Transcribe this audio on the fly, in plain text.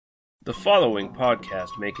The following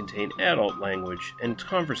podcast may contain adult language and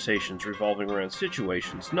conversations revolving around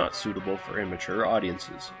situations not suitable for immature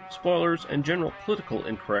audiences. Spoilers and general political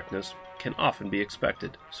incorrectness can often be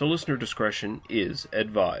expected, so listener discretion is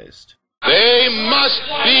advised. They must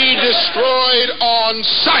be destroyed on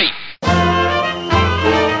sight!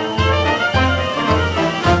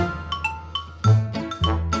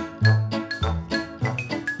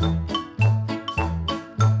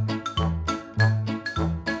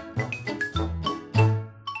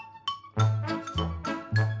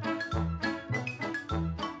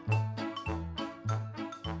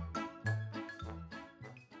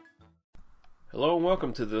 Hello and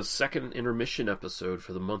welcome to the second intermission episode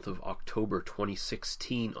for the month of October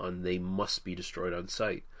 2016 on They Must Be Destroyed on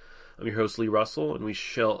Sight. I'm your host Lee Russell, and we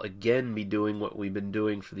shall again be doing what we've been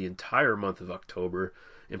doing for the entire month of October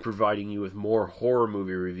and providing you with more horror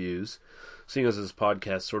movie reviews. Seeing as this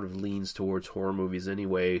podcast sort of leans towards horror movies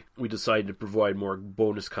anyway, we decided to provide more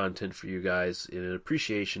bonus content for you guys in an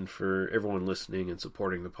appreciation for everyone listening and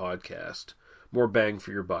supporting the podcast. More bang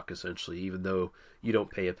for your buck, essentially, even though you don't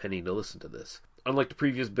pay a penny to listen to this. Unlike the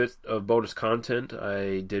previous bit of bonus content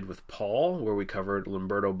I did with Paul, where we covered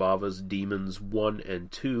Lamberto Bava's Demons 1 and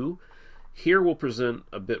 2, here we'll present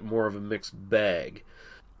a bit more of a mixed bag.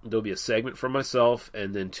 There'll be a segment from myself,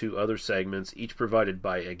 and then two other segments, each provided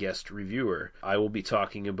by a guest reviewer. I will be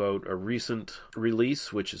talking about a recent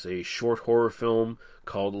release, which is a short horror film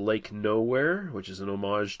called Lake Nowhere, which is an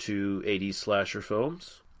homage to 80s slasher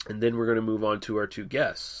films. And then we're going to move on to our two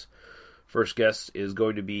guests. First guest is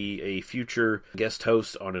going to be a future guest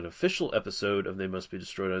host on an official episode of They Must Be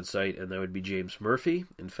Destroyed on Sight, and that would be James Murphy.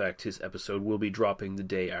 In fact, his episode will be dropping the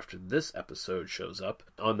day after this episode shows up.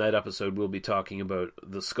 On that episode, we'll be talking about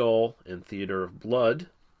The Skull and Theater of Blood.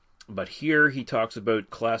 But here he talks about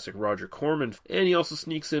classic Roger Corman, and he also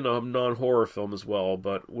sneaks in a non-horror film as well,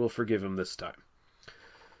 but we'll forgive him this time.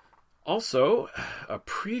 Also, a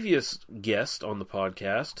previous guest on the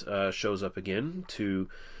podcast shows up again to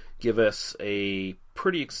give us a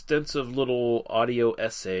pretty extensive little audio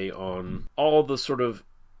essay on all the sort of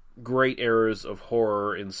great eras of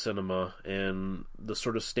horror in cinema and the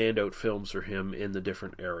sort of standout films for him in the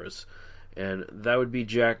different eras. And that would be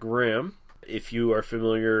Jack Graham. If you are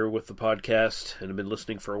familiar with the podcast and have been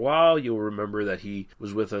listening for a while, you'll remember that he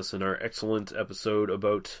was with us in our excellent episode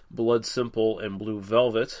about Blood Simple and Blue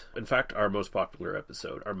Velvet. In fact, our most popular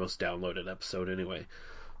episode, our most downloaded episode anyway.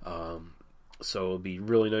 So it'll be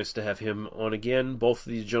really nice to have him on again. Both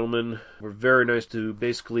of these gentlemen were very nice to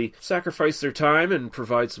basically sacrifice their time and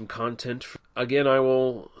provide some content. Again, I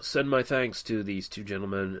will send my thanks to these two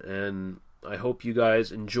gentlemen, and I hope you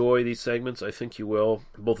guys enjoy these segments. I think you will.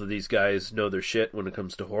 Both of these guys know their shit when it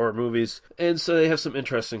comes to horror movies, and so they have some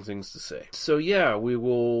interesting things to say. So yeah, we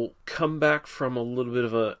will come back from a little bit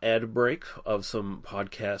of an ad break of some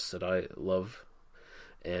podcasts that I love,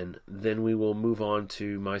 and then we will move on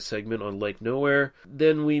to my segment on Lake Nowhere.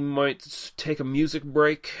 Then we might take a music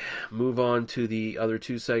break, move on to the other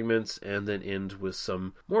two segments, and then end with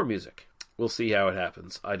some more music. We'll see how it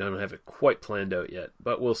happens. I don't have it quite planned out yet,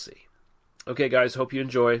 but we'll see. Okay, guys, hope you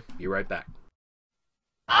enjoy. Be right back.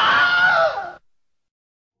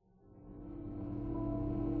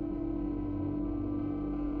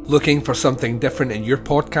 Looking for something different in your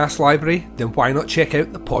podcast library? Then why not check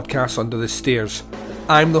out the Podcast Under the Stairs?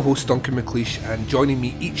 I'm the host, Duncan McLeish, and joining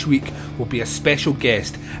me each week will be a special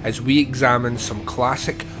guest as we examine some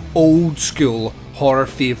classic, old-school horror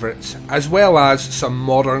favourites, as well as some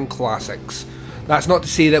modern classics. That's not to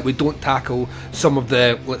say that we don't tackle some of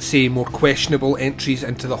the, let's say, more questionable entries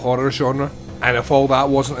into the horror genre. And if all that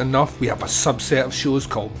wasn't enough, we have a subset of shows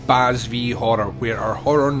called Baz v Horror, where our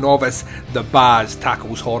horror novice, the Baz,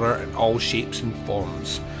 tackles horror in all shapes and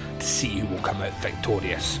forms to see who will come out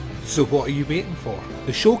victorious. So what are you waiting for?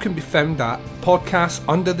 The show can be found at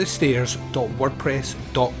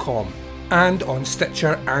podcastunderthestairs.wordpress.com and on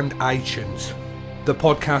Stitcher and iTunes. The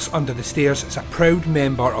Podcast Under the Stairs is a proud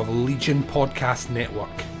member of Legion Podcast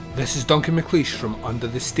Network. This is Duncan McLeish from Under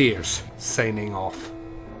the Stairs, signing off.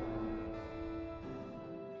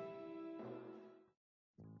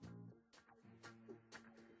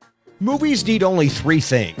 Movies need only three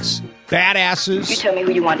things: badasses. You tell me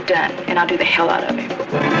who you want done, and I'll do the hell out of it.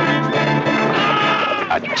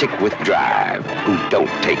 A chick with drive who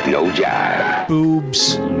don't take no jive.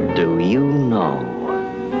 Boobs. Do you know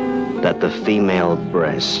that the female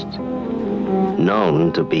breast,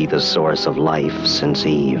 known to be the source of life since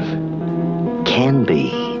Eve, can be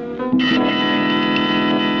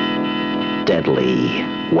deadly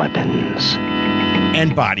weapons?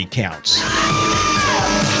 And body counts.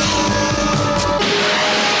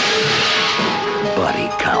 But Body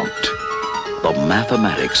Count. The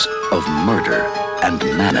mathematics of murder and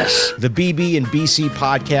menace. The BB and BC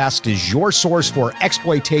podcast is your source for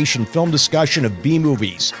exploitation film discussion of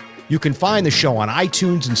B-movies. You can find the show on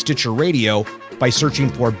iTunes and Stitcher Radio by searching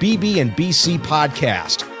for BB and BC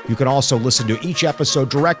podcast. You can also listen to each episode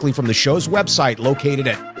directly from the show's website located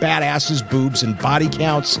at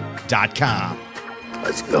badassesboobsandbodycounts.com.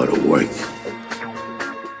 Let's go to work.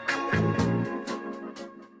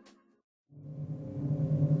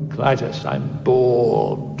 Clytus, I'm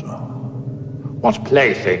bored. What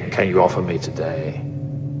plaything can you offer me today?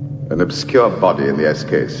 An obscure body in the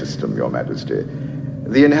SK system, Your Majesty.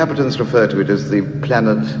 The inhabitants refer to it as the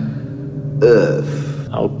planet Earth.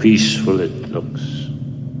 How peaceful it looks.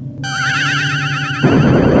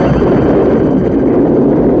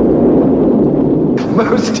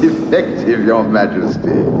 Most effective, Your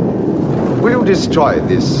Majesty. Will you destroy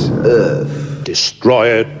this Earth? Destroy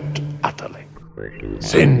it utterly.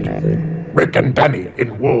 Send Rick and Danny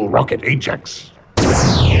in Wool Rocket Ajax.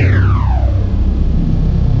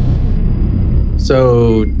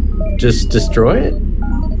 So, just destroy it?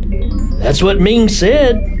 That's what Ming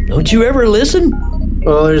said. Don't you ever listen?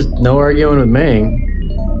 Well, there's no arguing with Ming.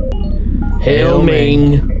 Hail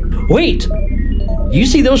Ming. Wait! You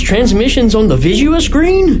see those transmissions on the Visua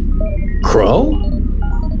screen? Crow?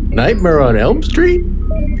 Nightmare on Elm Street?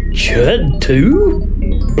 Chud 2?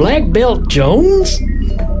 Black Belt Jones?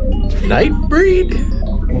 Nightbreed?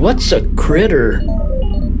 What's a critter?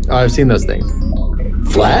 Oh, I've seen those things.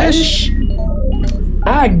 Flash?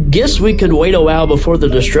 I guess we could wait a while before the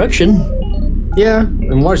destruction. Yeah,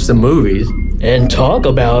 and watch some movies. And talk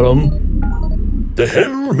about them. The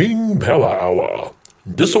Hail Ming Power Hour.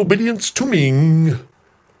 Disobedience to Ming.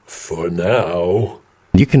 For now.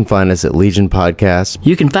 You can find us at Legion Podcast.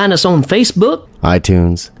 You can find us on Facebook.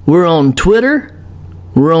 iTunes. We're on Twitter.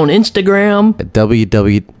 We're on Instagram. At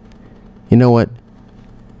You know what?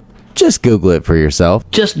 Just Google it for yourself.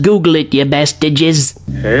 Just Google it, you bastages.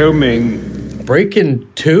 Hail Ming. Breaking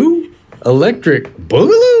 2? Electric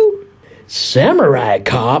Boogaloo? Samurai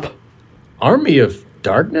Cop? Army of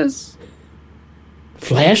Darkness?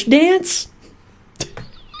 Flashdance?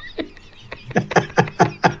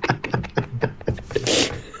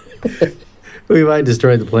 We might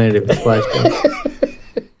destroy the planet if it's Flashpoint.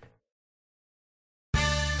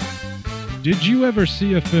 Did you ever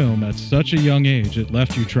see a film at such a young age it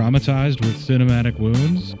left you traumatized with cinematic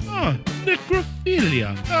wounds?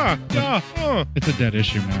 Necrophilia. It's a dead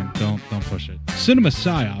issue, man. Don't push it. Cinema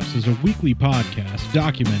Psyops is a weekly podcast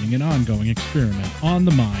documenting an ongoing experiment on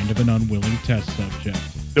the mind of an unwilling test subject.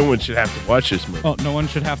 No one should have to watch this movie. Oh, no one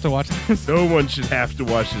should have to watch this? No one should have to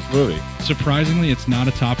watch this movie. Surprisingly, it's not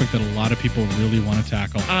a topic that a lot of people really want to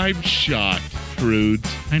tackle. I'm shocked, prudes.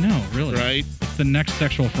 I know, really. Right? It's the next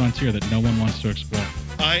sexual frontier that no one wants to explore.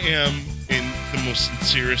 I am, in the most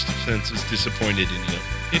sincerest of senses, disappointed in you.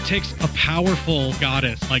 It takes a powerful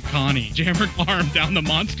goddess like Connie, jam her arm down the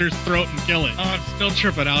monster's throat and kill it. Oh, I'm still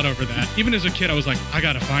tripping out over that. Even as a kid, I was like, I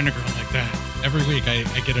gotta find a girl like that. Every week, I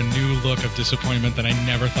get a new look of disappointment that I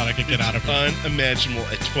never thought I could get out of her. Unimaginable.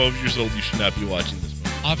 At 12 years old, you should not be watching this movie.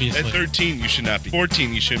 Obviously. At 13, you should not be.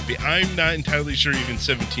 14, you shouldn't be. I'm not entirely sure even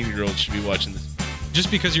 17-year-olds should be watching this.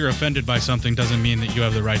 Just because you're offended by something doesn't mean that you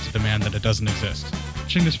have the right to demand that it doesn't exist.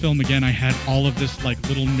 Watching this film again, I had all of this like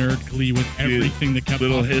little nerd glee with everything that kept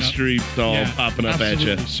little popping history up. all popping up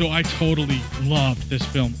absolutely. at you. So I totally loved this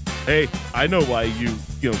film. Hey, I know why you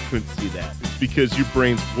couldn't see that. It's because your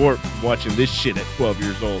brain's warped from watching this shit at 12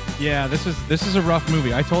 years old. Yeah, this is a rough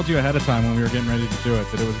movie. I told you ahead of time when we were getting ready to do it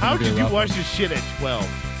that it was How going to be a did you rough watch one. this shit at 12?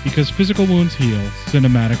 Because physical wounds heal,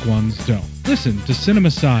 cinematic ones don't. Listen to Cinema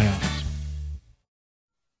Psyops.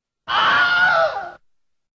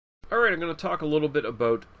 Alright, I'm going to talk a little bit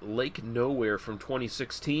about Lake Nowhere from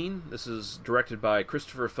 2016. This is directed by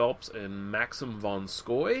Christopher Phelps and Maxim von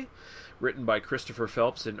Skoy, written by Christopher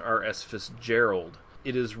Phelps and R.S. Fitzgerald.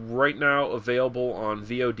 It is right now available on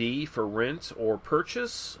VOD for rent or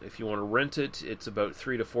purchase. If you want to rent it, it's about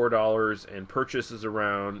 $3 to $4, and purchase is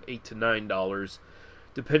around $8 to $9,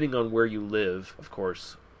 depending on where you live, of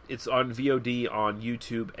course. It's on VOD on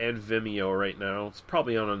YouTube and Vimeo right now. It's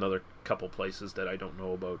probably on another couple places that I don't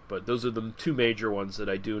know about, but those are the two major ones that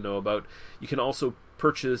I do know about. You can also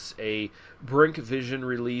purchase a Brink Vision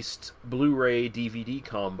released Blu-ray DVD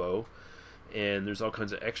combo, and there's all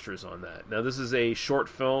kinds of extras on that. Now, this is a short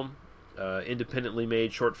film, independently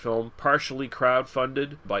made short film, partially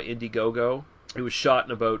crowdfunded by Indiegogo. It was shot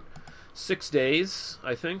in about 6 days,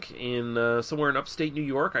 I think, in somewhere in upstate New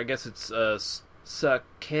York. I guess it's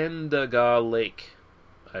Sacandaga Lake.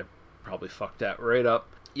 I probably fucked that right up.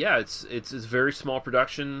 yeah, it's a very small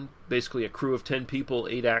production, basically a crew of 10 people,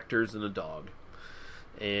 8 actors, and a dog.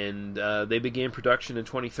 And they began production in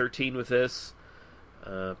 2013 with this.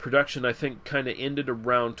 Production, I think, kind of ended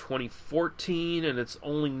around 2014, and it's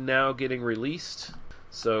only now getting released.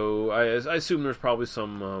 So I assume there's probably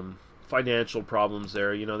some financial problems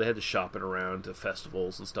there. You know, they had to shop it around to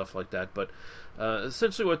festivals and stuff like that. But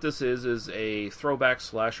essentially what this is a throwback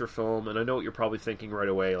slasher film, and I know what you're probably thinking right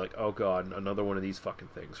away, like, oh god, another one of these fucking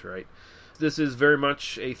things, right? This is very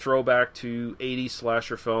much a throwback to 80s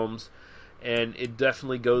slasher films, and it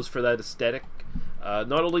definitely goes for that aesthetic.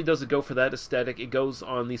 Not only does it go for that aesthetic, it goes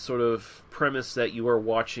on the sort of premise that you are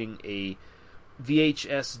watching a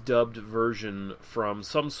VHS dubbed version from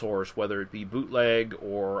some source, whether it be bootleg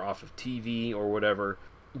or off of TV or whatever.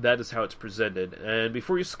 That is how it's presented. And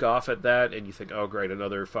before you scoff at that and you think, oh great,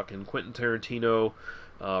 another fucking Quentin Tarantino,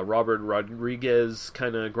 Robert Rodriguez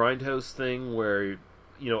kind of grindhouse thing where,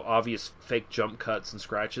 you know, obvious fake jump cuts and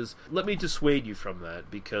scratches, let me dissuade you from that,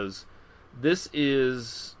 because this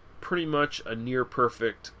is pretty much a near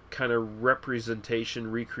perfect kind of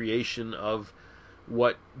recreation of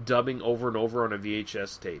what dubbing over and over on a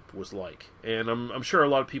VHS tape was like. And I'm sure a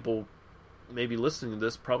lot of people maybe listening to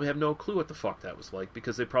this probably have no clue what the fuck that was like,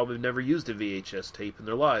 because they probably never used a VHS tape in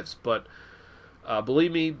their lives. But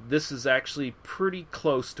believe me, this is actually pretty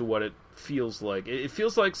close to what it feels like. It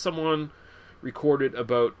feels like someone recorded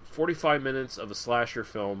about 45 minutes of a slasher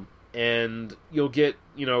film, and you'll get,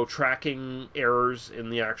 you know, tracking errors in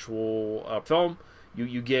the actual film.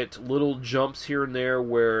 You get little jumps here and there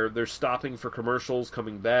where they're stopping for commercials,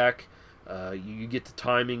 coming back. You get the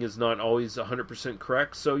timing is not always 100%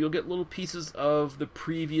 correct, so you'll get little pieces of the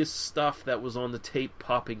previous stuff that was on the tape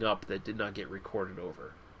popping up that did not get recorded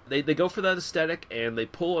over. They go for that aesthetic, and they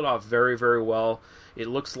pull it off very, very well. It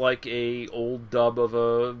looks like a old dub of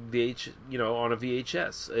a on a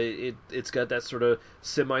VHS. It's got that sort of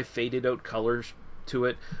semi-faded out colors to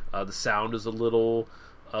it. The sound is a little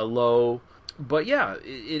low. But yeah,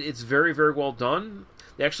 it's very, very well done.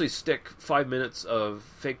 They actually stick 5 minutes of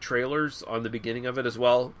fake trailers on the beginning of it as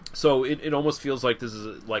well. So it almost feels like this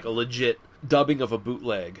is like a legit dubbing of a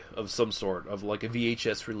bootleg of some sort, of like a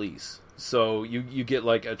VHS release. So you get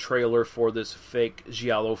like a trailer for this fake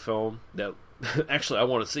giallo film that actually I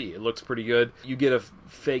want to see. It looks pretty good. You get a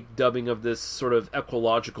fake dubbing of this sort of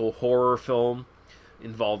ecological horror film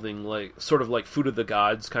involving like sort of like Food of the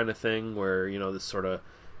Gods kind of thing, where, you know, this sort of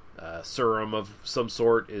serum of some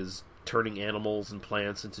sort is turning animals and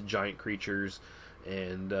plants into giant creatures,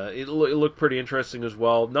 and it looked pretty interesting as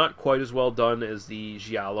well. Not quite as well done as the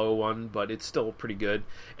giallo one, but it's still pretty good.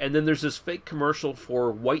 And then there's this fake commercial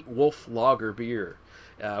for White Wolf Lager beer,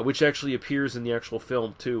 which actually appears in the actual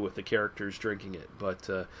film too, with the characters drinking it. But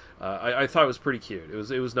I thought it was pretty cute.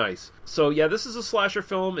 It was nice. So yeah, this is a slasher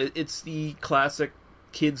film. It's the classic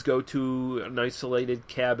kids go to an isolated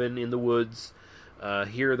cabin in the woods.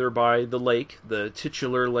 Here they're by the lake, the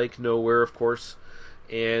titular Lake Nowhere, of course,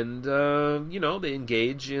 and, you know, they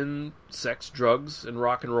engage in sex, drugs, and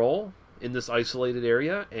rock and roll in this isolated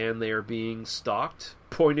area, and they are being stalked,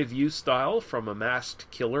 point of view style, from a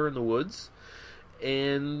masked killer in the woods,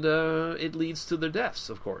 and it leads to their deaths,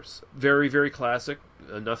 of course. Very, very classic,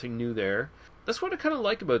 nothing new there. That's what I kind of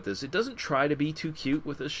like about this. It doesn't try to be too cute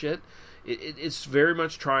with this shit. It's very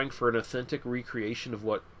much trying for an authentic recreation of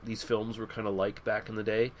what these films were kind of like back in the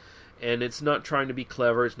day. And it's not trying to be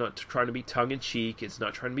clever. It's not trying to be tongue-in-cheek. It's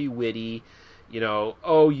not trying to be witty. You know,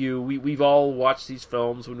 we've all watched these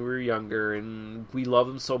films when we were younger, and we love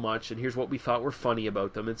them so much, and here's what we thought were funny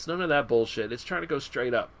about them. It's none of that bullshit. It's trying to go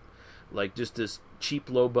straight up. Like just this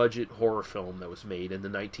cheap, low-budget horror film that was made in the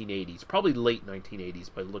 1980s. Probably late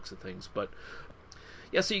 1980s by the looks of things. But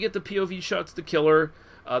yeah, so you get the POV shots of the killer.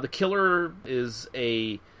 The killer is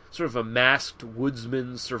a sort of a masked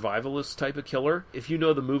woodsman survivalist type of killer. If you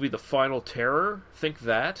know the movie The Final Terror, think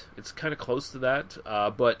that. It's kind of close to that,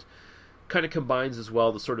 but kind of combines as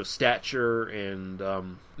well the sort of stature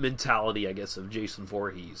and mentality, I guess, of Jason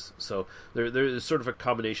Voorhees. So there's sort of a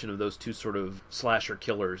combination of those two sort of slasher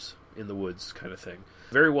killers in the woods kind of thing.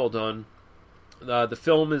 Very well done. The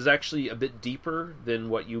film is actually a bit deeper than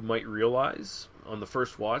what you might realize on the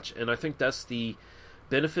first watch, and I think that's the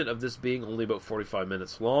benefit of this being only about 45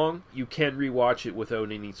 minutes long. You can rewatch it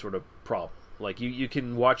without any sort of problem. Like, you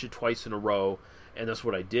can watch it twice in a row, and that's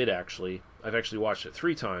what I did, actually. I've actually watched it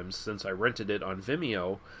 3 times since I rented it on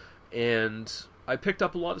Vimeo, and I picked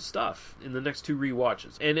up a lot of stuff in the next 2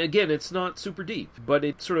 rewatches. And again, it's not super deep, but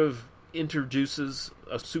it sort of introduces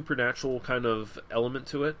a supernatural kind of element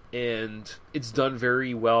to it, and it's done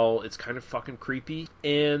very well. It's kind of fucking creepy,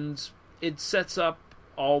 and it sets up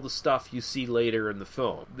all the stuff you see later in the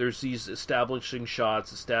film. There's these establishing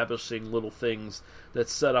shots, establishing little things that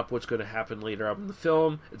set up what's going to happen later on in the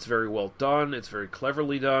film. It's very well done. It's very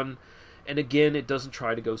cleverly done. And again, it doesn't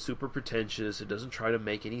try to go super pretentious. It doesn't try to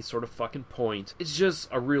make any sort of fucking point. It's just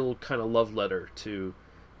a real kind of love letter to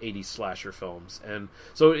 80s slasher films. And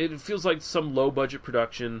so it feels like some low-budget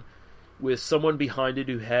production with someone behind it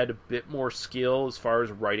who had a bit more skill as far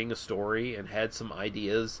as writing a story and had some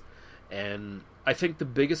ideas. And I think the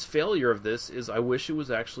biggest failure of this is I wish it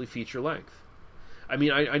was actually feature-length. I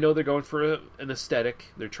mean, I know they're going for an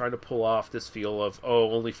aesthetic. They're trying to pull off this feel of,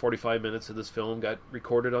 only 45 minutes of this film got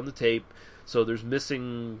recorded on the tape, so there's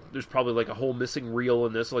probably like a whole missing reel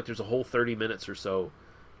in this, like there's a whole 30 minutes or so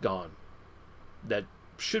gone that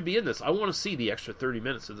should be in this. I want to see the extra 30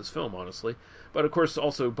 minutes of this film, honestly. But of course,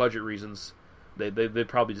 also budget reasons, they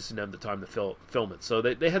probably just didn't have the time to film it. So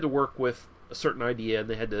they had to work with a certain idea, and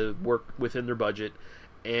they had to work within their budget,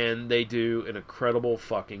 and they do an incredible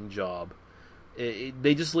fucking job.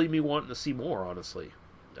 They just leave me wanting to see more, honestly,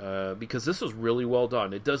 because this was really well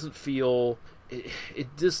done. It doesn't feel, it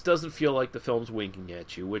just doesn't feel like the film's winking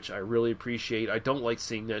at you, which I really appreciate. I don't like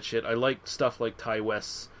seeing that shit. I like stuff like Ty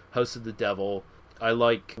West's House of the Devil. I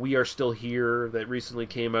like We Are Still Here that recently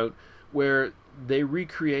came out, where they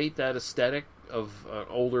recreate that aesthetic of an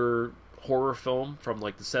older horror film from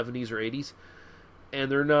like the 70s or 80s, and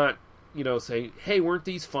they're not, saying, hey, weren't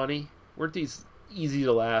these funny? Weren't these easy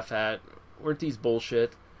to laugh at? Weren't these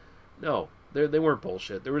bullshit? No, they weren't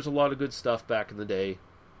bullshit. There was a lot of good stuff back in the day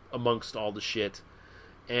amongst all the shit,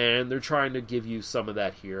 and they're trying to give you some of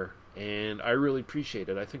that here, and I really appreciate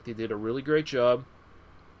it. I think they did a really great job,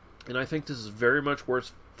 and I think this is very much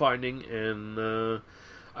worth finding, and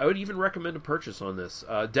I would even recommend a purchase on this.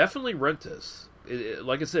 Definitely rent this.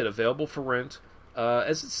 Like I said, available for rent.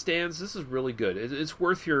 As it stands, this is really good. It's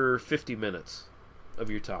worth your 50 minutes of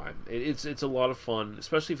your time. It's a lot of fun,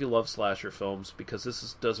 especially if you love slasher films, because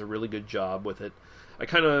this does a really good job with it. I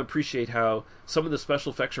kind of appreciate how some of the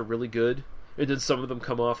special effects are really good, and then some of them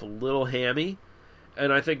come off a little hammy,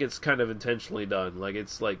 and I think it's kind of intentionally done. Like,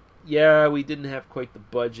 it's like, yeah, we didn't have quite the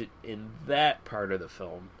budget in that part of the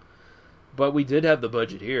film, but we did have the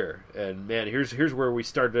budget here, and man, here's where we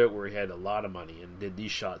started out, where we had a lot of money and did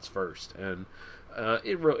these shots first, and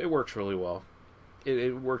it works really well.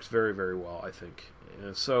 It works very, very well, I think.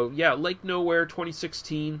 So, yeah, Lake Nowhere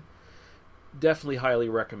 2016, definitely highly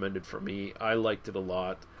recommended for me. I liked it a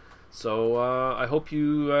lot. So, I hope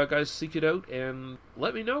you guys seek it out, and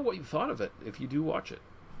let me know what you thought of it, if you do watch it.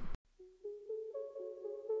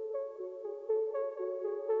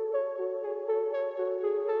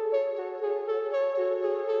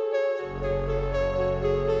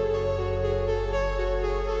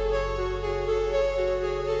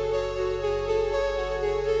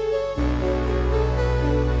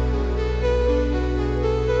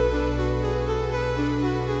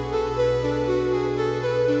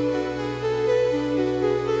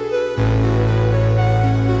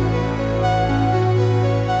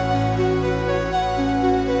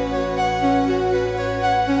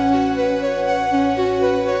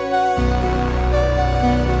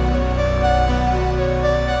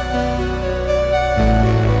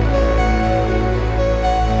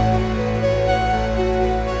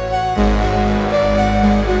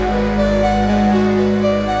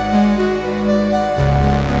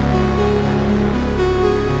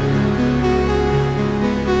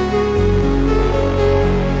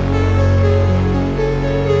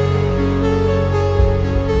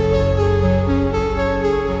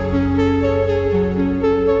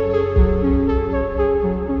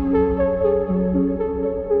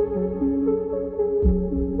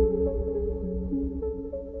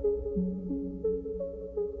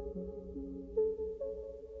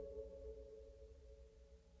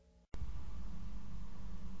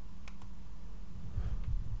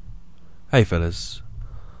 Hey fellas,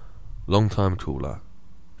 long time caller,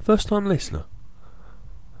 first time listener.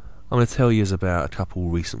 I'm going to tell you about a couple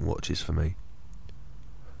recent watches for me.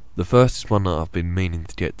 The first is one that I've been meaning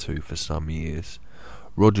to get to for some years,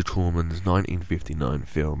 Roger Corman's 1959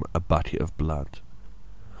 film A Bucket of Blood.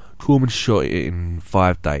 Corman shot it in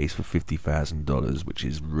 5 days for $50,000, which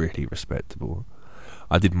is really respectable.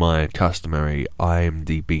 I did my customary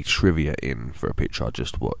IMDb trivia in for a picture I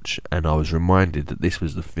just watched, and I was reminded that this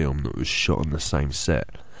was the film that was shot on the same set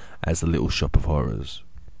as The Little Shop of Horrors.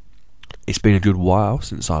 It's been a good while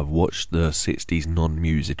since I've watched the 60s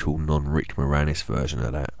non-musical, non-Rick Moranis version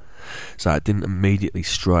of that, so it didn't immediately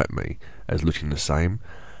strike me as looking the same,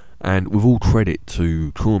 and with all credit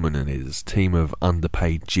to Corman and his team of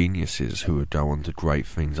underpaid geniuses who would go on to great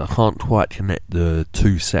things, I can't quite connect the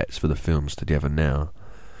two sets for the films together now.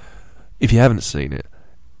 If you haven't seen it,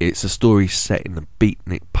 it's a story set in the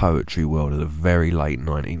beatnik poetry world of the very late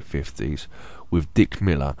 1950s, with Dick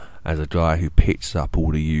Miller as a guy who picks up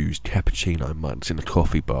all the used cappuccino mugs in a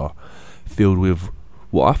coffee bar, filled with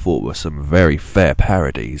what I thought were some very fair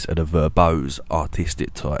parodies of the verbose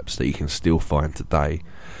artistic types that you can still find today,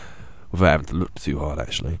 without having to look too hard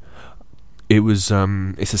actually. It's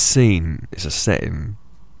a setting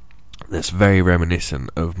that's very reminiscent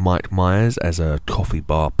of Mike Myers as a coffee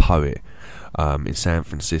bar poet in San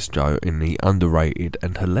Francisco in the underrated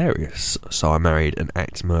and hilarious So I Married an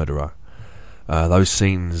Axe Murderer. Those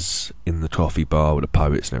scenes in the coffee bar with the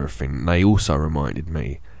poets and everything, they also reminded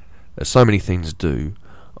me, as so many things do,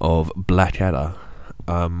 of Blackadder,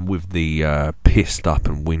 with the pissed up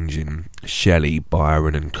and whinging Shelley,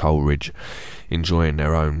 Byron and Coleridge enjoying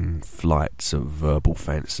their own flights of verbal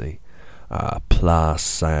fancy.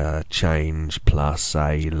 Place change, place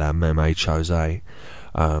la même chose.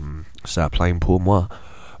 Ça plain pour moi.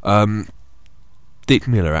 Dick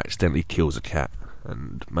Miller accidentally kills a cat,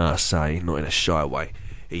 and may I say, not in a shy way,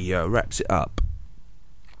 he wraps it up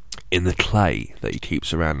in the clay that he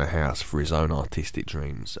keeps around the house for his own artistic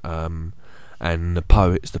dreams. And the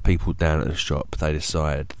poets, the people down at the shop, they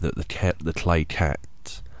decide that the clay cat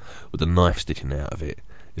with a knife sticking out of it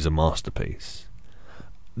is a masterpiece.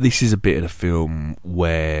 This is a bit of the film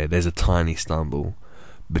where there's a tiny stumble,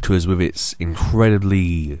 because with its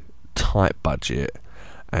incredibly tight budget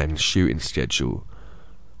and shooting schedule,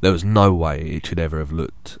 there was no way it could ever have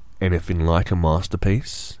looked anything like a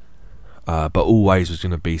masterpiece, but always was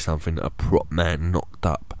going to be something that a prop man knocked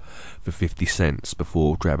up for 50 cents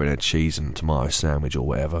before grabbing a cheese and tomato sandwich or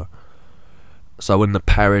whatever. So when the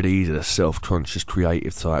parodies of the self-conscious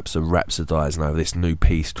creative types are rhapsodising over this new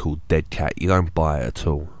piece called Dead Cat, you don't buy it at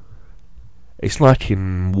all. It's like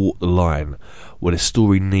in Walk the Line, where the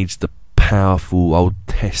story needs the powerful Old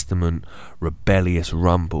Testament rebellious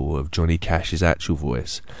rumble of Johnny Cash's actual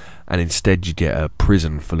voice, and instead you get a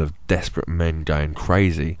prison full of desperate men going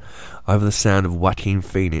crazy over the sound of Joaquin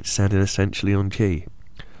Phoenix sounding essentially on key.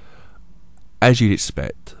 As you'd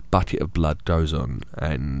expect, Bucket of Blood goes on,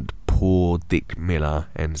 and poor Dick Miller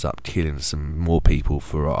ends up killing some more people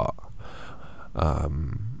for art.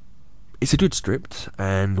 It's a good script,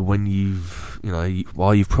 and when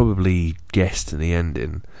while you've probably guessed the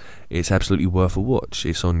ending, it's absolutely worth a watch.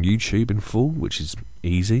 It's on YouTube in full, which is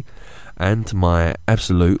easy, and to my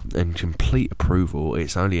absolute and complete approval,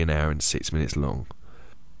 it's only 1 hour and 6 minutes long.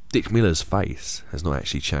 Dick Miller's face has not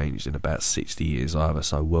actually changed in about 60 years either,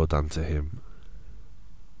 so well done to him.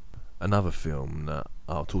 Another film that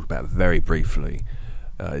I'll talk about very briefly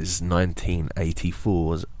is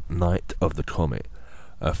 1984's Night of the Comet,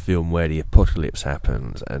 a film where the apocalypse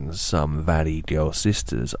happens and some Valley Girl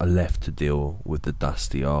sisters are left to deal with the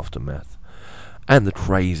dusty aftermath and the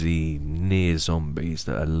crazy near zombies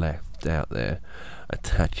that are left out there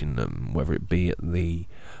attacking them, whether it be at the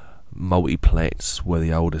multiplex where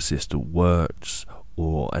the older sister works,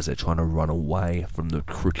 or as they're trying to run away from the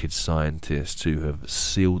crooked scientists who have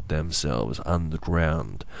sealed themselves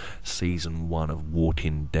underground, season 1 of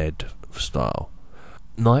Walking Dead style.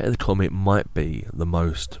 Night of the Comet might be the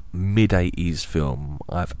most mid-80s film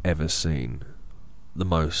I've ever seen. The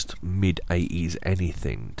most mid-80s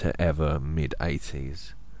anything to ever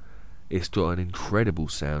mid-80s. It's got an incredible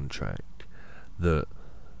soundtrack that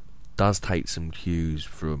does take some cues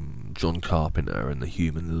from John Carpenter and The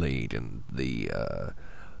Human League and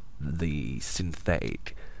the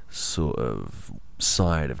synthetic sort of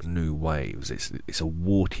side of new waves. It's a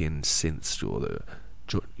walk-in synth score that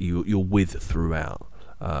you're with throughout.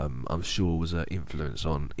 I'm sure was an influence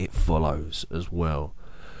on It Follows as well.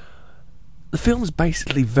 The film's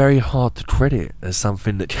basically very hard to credit as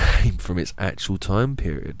something that came from its actual time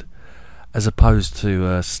period, as opposed to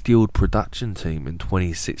a skilled production team in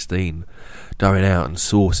 2016 going out and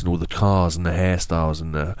sourcing all the cars and the hairstyles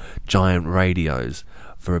and the giant radios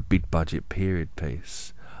for a big budget period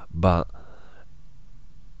piece. But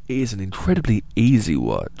it is an incredibly easy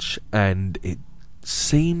watch, and it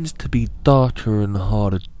seems to be darker and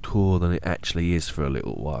harder core than it actually is for a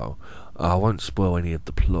little while. I won't spoil any of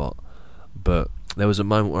the plot, but there was a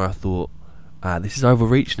moment where I thought, this is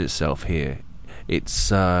overreaching itself here. It's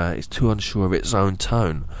too unsure of its own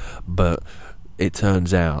tone, but it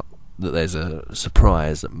turns out that there's a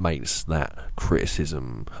surprise that makes that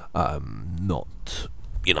criticism not,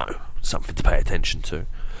 something to pay attention to.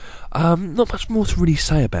 Not much more to really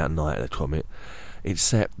say about Night of the Comet,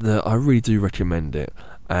 except that I really do recommend it,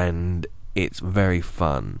 and it's very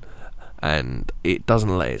fun, and it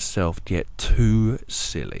doesn't let itself get too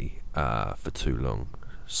silly for too long.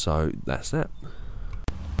 So that's that.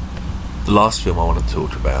 The last film I want to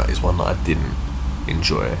talk about is one that I didn't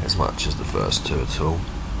enjoy as much as the first two at all.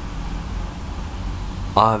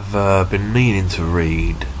 I've been meaning to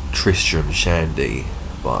read Tristram Shandy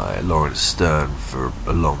by Lawrence Stern for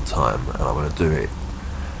a long time, and I'm going to do it.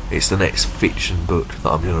 It's the next fiction book that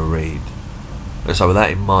I'm going to read. And so with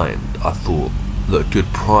that in mind, I thought that a good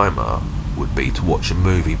primer would be to watch a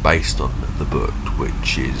movie based on the book,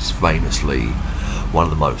 which is famously one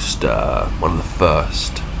of the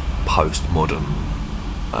first postmodern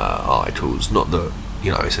titles. Not that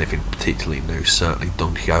it's anything particularly new. Certainly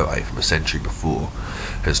Don Quixote from a century before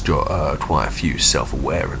has got quite a few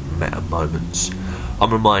self-aware and meta moments.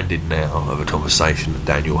 I'm reminded now of a conversation that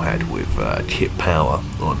Daniel had with Kit Power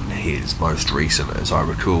on his most recent, as I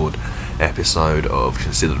record, episode of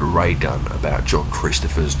Consider the Ray Gun about John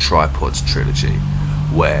Christopher's Tripods trilogy,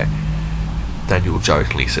 where Daniel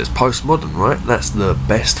jokingly says, postmodern, right? That's the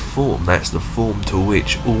best form. That's the form to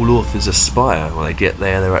which all authors aspire. When they get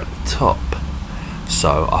there, they're at the top.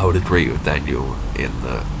 So I would agree with Daniel in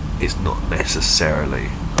that it's not necessarily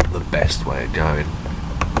the best way of going.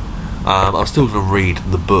 I'm still going to read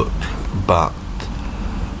the book, but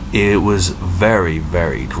it was very,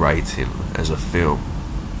 very grating as a film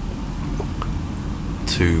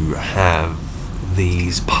to have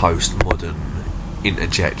these postmodern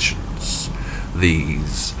interjections,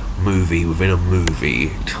 these movie within a movie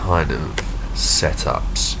kind of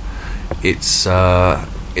setups. It's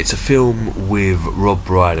a film with Rob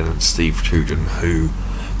Brydon and Steve Coogan, who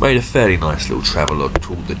made a fairly nice little travelogue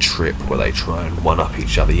called The Trip, where they try and one-up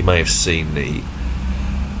each other. You may have seen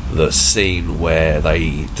the scene where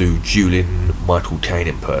they do dueling Michael Caine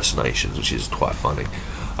impersonations, which is quite funny.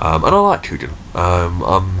 And I like Coogan.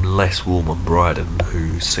 I'm less warm on Brydon,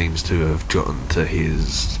 who seems to have gotten to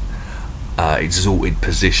his exalted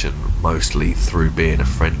position mostly through being a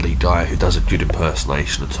friendly guy who does a good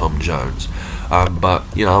impersonation of Tom Jones. But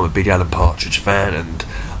I'm a big Alan Partridge fan, and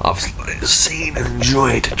I've seen and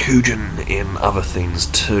enjoyed Coogan in other things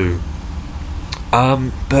too.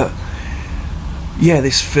 But yeah,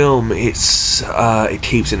 this film, it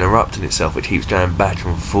keeps interrupting itself. It keeps going back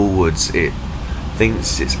and forwards. It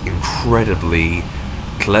thinks it's incredibly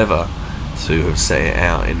clever to have set it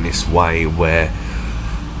out in this way, where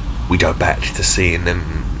we go back to seeing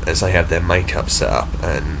them as they have their makeup set up,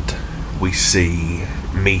 and we see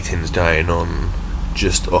meetings going on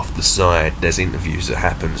just off the side. There's interviews that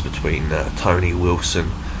happens between Tony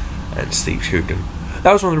Wilson and Steve Coogan.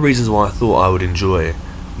 That was one of the reasons why I thought I would enjoy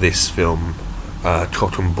this film.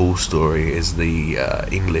 Cock and Ball Story is the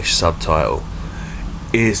English subtitle,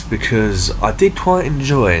 is because I did quite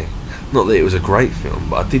enjoy, not that it was a great film,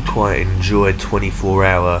 but I did quite enjoy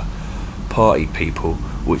 24-Hour Party People,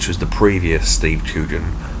 which was the previous Steve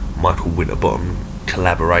Coogan Michael Winterbottom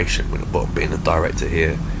collaboration, Winterbottom being the director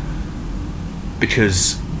here.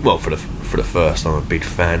 Because, well, for the first, I'm a big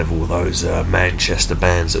fan of all those Manchester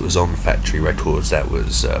bands that was on Factory Records. That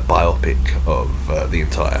was a biopic of the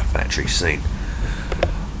entire Factory scene,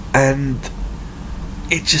 and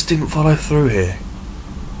it just didn't follow through here.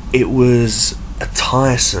 It was a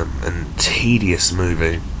tiresome and tedious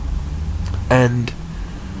movie, and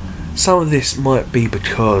some of this might be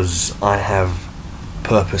because I have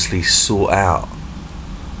purposely sought out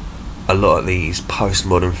a lot of these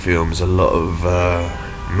postmodern films, a lot of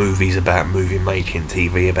movies about movie making,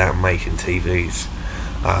 TV about making TVs.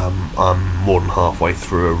 I'm more than halfway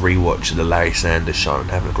through a rewatch of the Larry Sanders Show and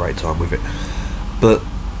having a great time with it, but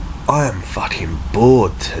I am fucking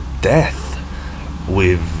bored to death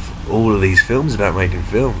with all of these films about making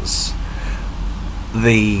films.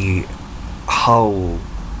 The whole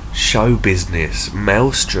show business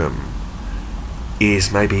maelstrom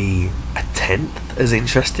is maybe a tenth as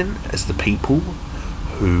interesting as the people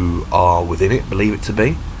who are within it believe it to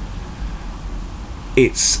be.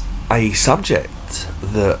 It's a subject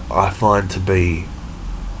that I find to be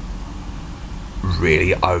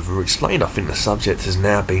really over-explained. I think the subject has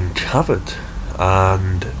now been covered,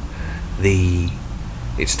 and the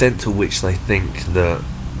extent to which they think that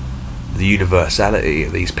the universality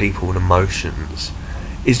of these people and emotions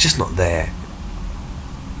is just not there.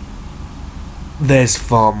 There's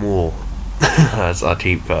far more, as I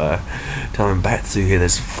keep coming back to here,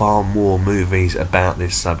 there's far more movies about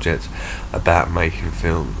this subject, about making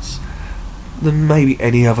films, than maybe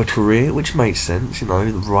any other career, which makes sense.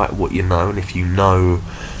 Write what you know, and if you know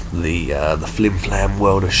the flim-flam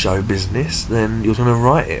world of show business, then you're going to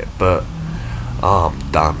write it. But I'm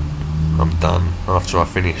done. After I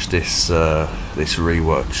finish this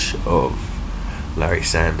rewatch of Larry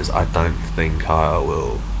Sanders, I don't think I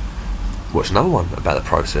will watch another one about the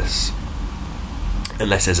process.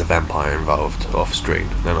 Unless there's a vampire involved off screen,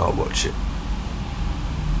 then I'll watch it.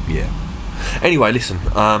 Yeah. Anyway, listen,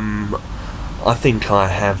 I think I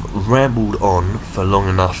have rambled on for long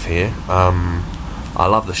enough here. I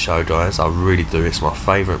love the show, guys. I really do. It's my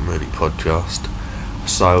favourite movie podcast.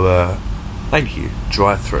 So, thank you.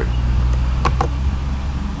 Drive through.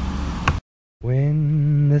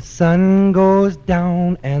 When the sun goes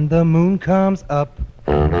down and the moon comes up,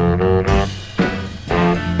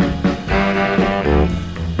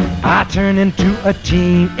 I turn into a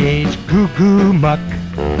teenage goo-goo muck.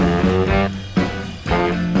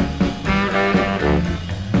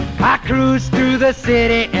 I cruise through the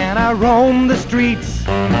city and I roam the streets,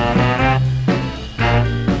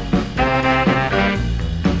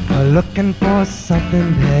 looking for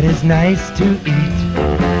something that is nice to eat.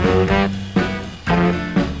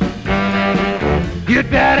 You'd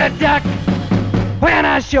better duck when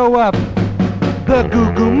I show up, the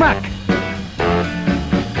goo-goo muck.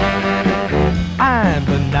 I'm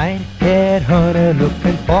the night headhunter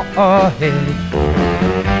looking for a head,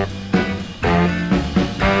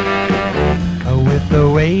 with the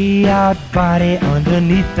way out body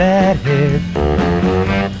underneath that head.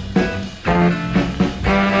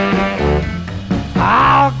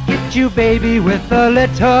 I'll get you, baby, with a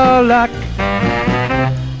little luck.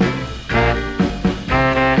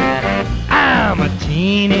 I'm a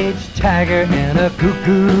teenage tiger and a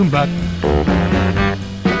cuckoo buck.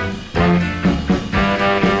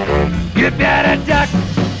 You better duck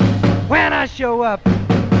when I show up,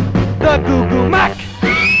 the goo-goo muck.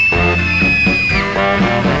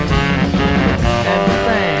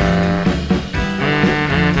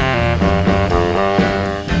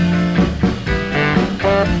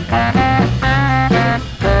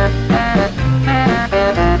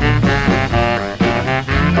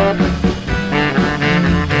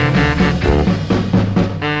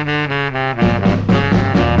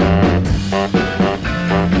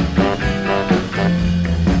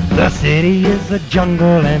 The city is a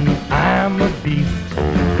jungle and I'm a beast,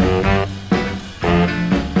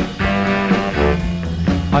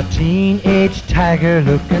 a teenage tiger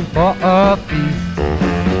looking for a feast.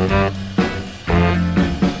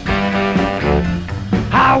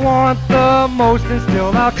 I want the most and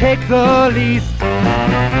still I'll take the least.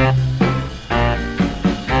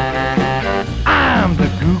 I'm the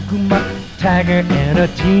goo-goo muck tiger and a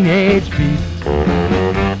teenage beast.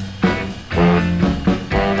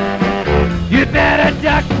 You better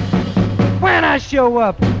duck when I show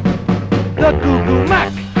up, the goo-goo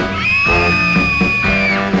muck.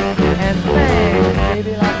 And thanks,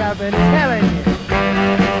 baby, like I've been telling you.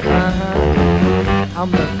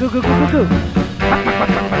 I'm the goo-goo-goo-goo-goo. Muck, muck, muck,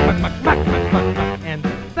 muck, muck, muck, muck, muck, muck, muck. And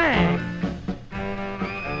thanks.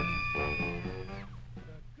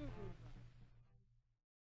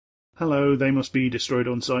 Hello, They Must Be Destroyed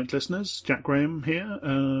on Sight listeners. Jack Graham here.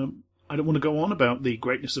 I don't want to go on about the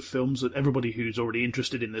greatness of films that everybody who's already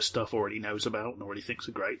interested in this stuff already knows about and already thinks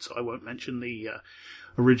are great, so I won't mention the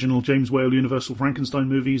original James Whale Universal Frankenstein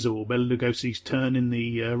movies or Bela Lugosi's turn in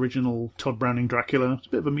the original Todd Browning Dracula. It's a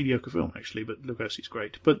bit of a mediocre film, actually, but Lugosi's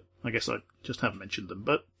great. But I guess I just haven't mentioned them,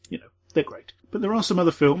 but, you know, they're great. But there are some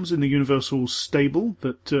other films in the Universal stable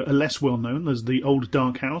that are less well known. There's The Old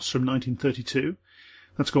Dark House from 1932.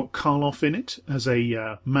 That's got Karloff in it as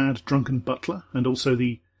a mad drunken butler, and also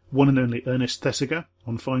the one and only Ernest Thesiger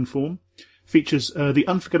on fine form. Features the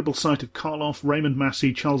unforgettable sight of Karloff, Raymond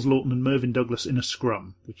Massey, Charles Laughton and Mervyn Douglas in a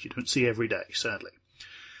scrum, which you don't see every day, sadly.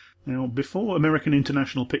 Now, before American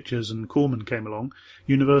International Pictures and Corman came along,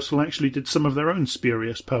 Universal actually did some of their own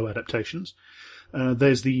spurious Poe adaptations.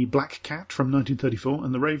 There's The Black Cat from 1934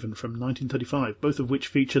 and The Raven from 1935, both of which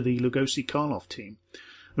feature the Lugosi-Karloff team.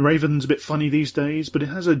 The Raven's a bit funny these days, but it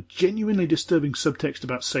has a genuinely disturbing subtext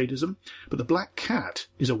about sadism. But The Black Cat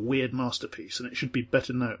is a weird masterpiece, and it should be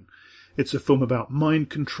better known. It's a film about mind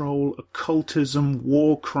control, occultism,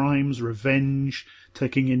 war crimes, revenge,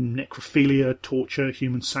 taking in necrophilia, torture,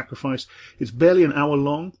 human sacrifice. It's barely an hour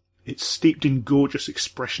long. It's steeped in gorgeous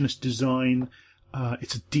expressionist design.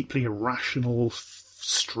 It's a deeply irrational,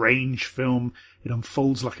 strange film. It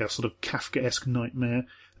unfolds like a sort of Kafkaesque nightmare.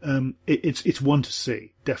 It's one to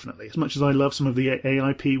see, definitely. As much as I love some of the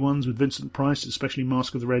AIP ones with Vincent Price, especially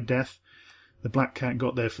Mask of the Red Death, The Black Cat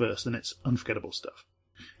got there first, and it's unforgettable stuff.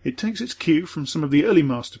 It takes its cue from some of the early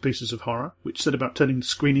masterpieces of horror, which set about turning the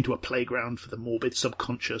screen into a playground for the morbid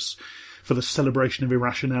subconscious, for the celebration of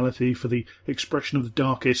irrationality, for the expression of the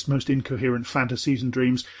darkest, most incoherent fantasies and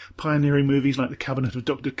dreams, pioneering movies like The Cabinet of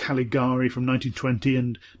Dr. Caligari from 1920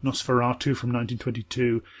 and Nosferatu from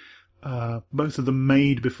 1922, both of them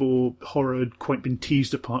made before horror had quite been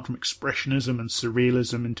teased apart from expressionism and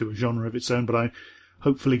surrealism into a genre of its own, but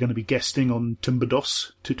hopefully going to be guesting on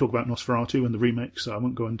Tumbados to talk about Nosferatu and the remake, so I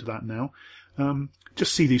won't go into that now.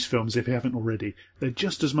 Just see these films if you haven't already. They're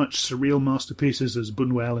just as much surreal masterpieces as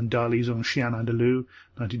Buñuel and Dali's On Chien Andalou,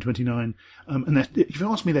 1929. And if you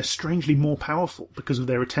ask me, they're strangely more powerful because of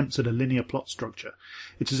their attempts at a linear plot structure.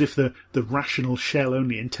 It's as if the rational shell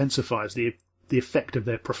only intensifies the effect of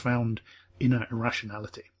their profound inner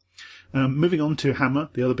irrationality. Moving on to Hammer,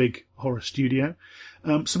 the other big horror studio.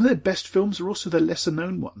 Some of their best films are also their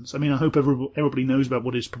lesser-known ones. I mean, I hope everybody knows about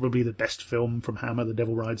what is probably the best film from Hammer, The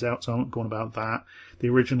Devil Rides Out, so I won't go on about that. The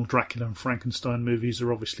original Dracula and Frankenstein movies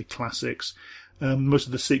are obviously classics. Most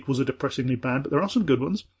of the sequels are depressingly bad, but there are some good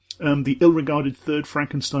ones. The ill-regarded third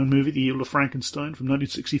Frankenstein movie, The Evil of Frankenstein, from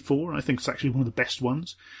 1964, I think it's actually one of the best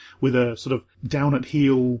ones, with a sort of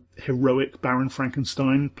down-at-heel, heroic Baron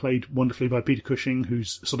Frankenstein, played wonderfully by Peter Cushing,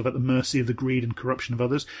 who's sort of at the mercy of the greed and corruption of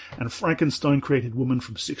others, and Frankenstein-Created Woman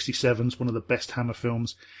from 1967 is one of the best Hammer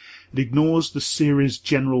films. It ignores the series'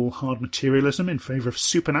 general hard materialism in favour of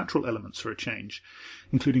supernatural elements for a change,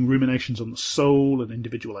 including ruminations on the soul and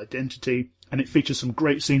individual identity, and it features some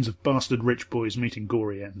great scenes of bastard rich boys meeting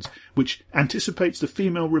gory ends, which anticipates the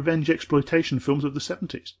female revenge exploitation films of the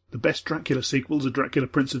 70s. The best Dracula sequels are Dracula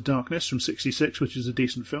Prince of Darkness from 1966, which is a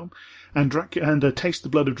decent film, and Taste the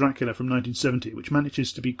Blood of Dracula from 1970, which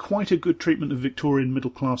manages to be quite a good treatment of Victorian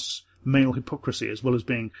middle-class male hypocrisy, as well as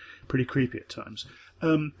being pretty creepy at times.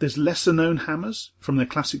 There's lesser-known Hammers from their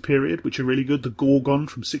classic period, which are really good. The Gorgon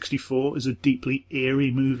from 1964 is a deeply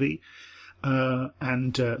eerie movie.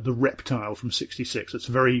 And The Reptile from 1966. It's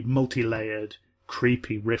a very multi-layered,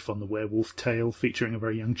 creepy riff on the werewolf tale, featuring a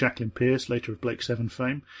very young Jacqueline Pearce, later of Blake Seven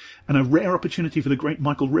fame, and a rare opportunity for the great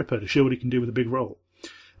Michael Ripper to show what he can do with a big role.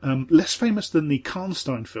 Less famous than the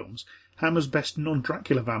Karnstein films, Hammer's best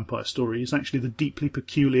non-Dracula vampire story is actually the deeply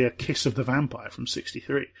peculiar Kiss of the Vampire from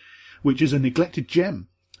 1963, which is a neglected gem.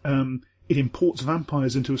 It imports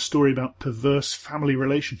vampires into a story about perverse family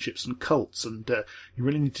relationships and cults, and you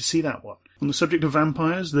really need to see that one. On the subject of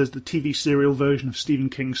vampires, there's the TV serial version of Stephen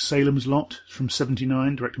King's Salem's Lot from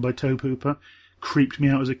 1979, directed by Tobe Hooper. Creeped me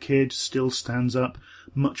out as a kid, still stands up.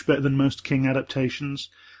 Much better than most King adaptations.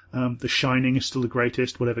 The Shining is still the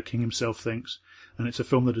greatest, whatever King himself thinks. And it's a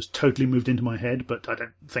film that has totally moved into my head, but I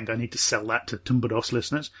don't think I need to sell that to Tumbados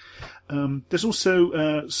listeners. There's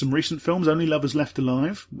also some recent films, Only Lovers Left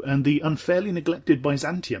Alive, and the unfairly neglected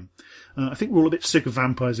Byzantium. I think we're all a bit sick of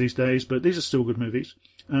vampires these days, but these are still good movies.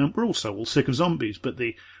 We're also all sick of zombies, but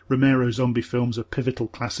the Romero zombie films are pivotal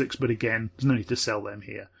classics, but again, there's no need to sell them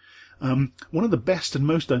here. One of the best and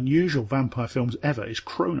most unusual vampire films ever is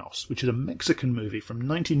Cronos, which is a Mexican movie from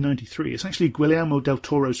 1993. It's actually Guillermo del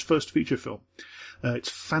Toro's first feature film. It's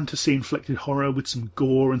fantasy-inflected horror with some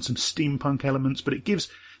gore and some steampunk elements, but it gives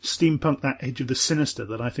steampunk that edge of the sinister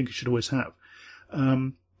that I think it should always have.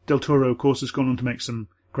 Del Toro, of course, has gone on to make some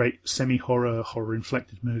great semi-horror,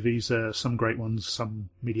 horror-inflected movies, some great ones, some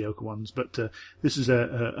mediocre ones, but this is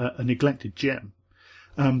a neglected gem.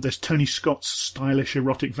 There's Tony Scott's stylish,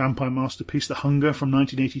 erotic vampire masterpiece, The Hunger, from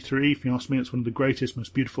 1983. If you ask me, it's one of the greatest,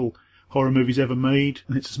 most beautiful horror movies ever made,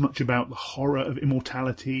 and it's as much about the horror of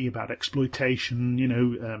immortality, about exploitation,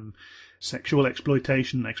 sexual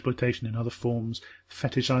exploitation, exploitation in other forms,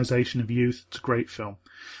 fetishization of youth. It's a great film.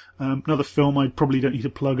 Another film I probably don't need to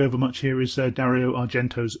plug over much here is Dario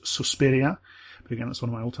Argento's Suspiria. But again, that's one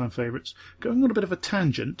of my all-time favourites. Going on a bit of a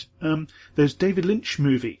tangent, there's David Lynch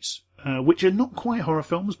movies, which are not quite horror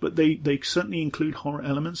films, but they certainly include horror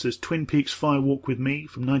elements. There's Twin Peaks Fire Walk with Me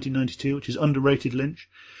from 1992, which is underrated Lynch.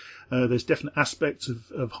 There's definite aspects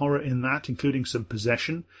of horror in that, including some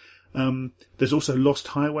possession. There's also Lost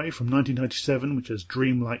Highway from 1997, which has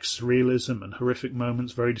dreamlike surrealism and horrific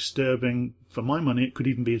moments, very disturbing. For my money, it could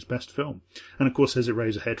even be his best film. And of course, there's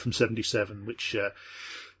Eraserhead from 1977, which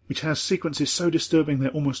has sequences so disturbing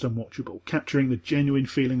they're almost unwatchable, capturing the genuine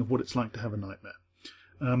feeling of what it's like to have a nightmare.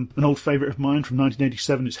 An old favourite of mine from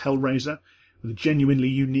 1987 is Hellraiser, with a genuinely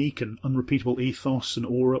unique and unrepeatable ethos and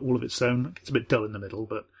aura all of its own. It's a bit dull in the middle,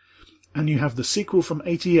 but... And you have the sequel from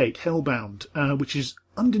 1988, Hellbound, which is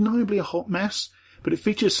undeniably a hot mess, but it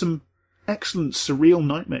features some excellent surreal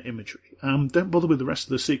nightmare imagery. Don't bother with the rest of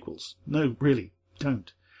the sequels. No, really,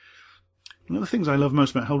 don't. One of the things I love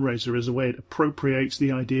most about Hellraiser is the way it appropriates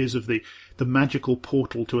the ideas of the magical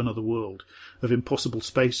portal to another world, of impossible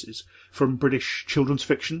spaces, from British children's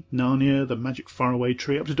fiction, Narnia, The Magic Faraway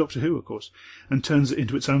Tree, up to Doctor Who, of course, and turns it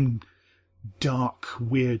into its own dark,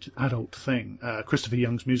 weird, adult thing. Christopher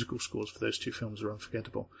Young's musical scores for those two films are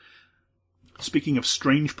unforgettable. Speaking of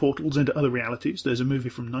strange portals into other realities, there's a movie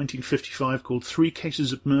from 1955 called 3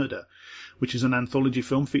 Cases of Murder, which is an anthology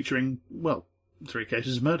film featuring, well, Three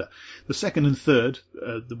Cases of Murder. The second and third,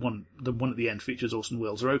 the one at the end features Orson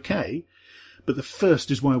Welles, are okay, but the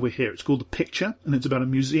first is why we're here. It's called The Picture, and it's about a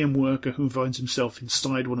museum worker who finds himself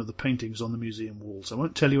inside one of the paintings on the museum walls. I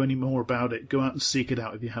won't tell you any more about it. Go out and seek it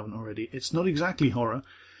out if you haven't already. It's not exactly horror,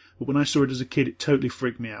 but when I saw it as a kid, it totally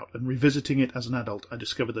freaked me out, and revisiting it as an adult, I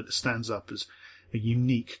discovered that it stands up as a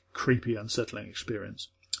unique, creepy, unsettling experience.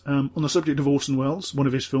 On the subject of Orson Welles, one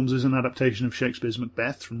of his films is an adaptation of Shakespeare's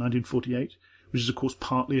Macbeth from 1948, which is, of course,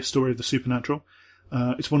 partly a story of the supernatural.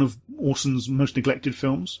 It's one of Orson's most neglected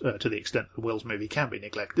films, to the extent that a Welles movie can be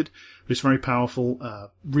neglected. But it's very powerful,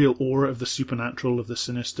 real aura of the supernatural, of the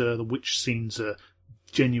sinister. The witch scenes are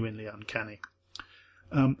genuinely uncanny.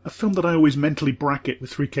 A film that I always mentally bracket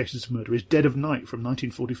with Three Cases of Murder is Dead of Night from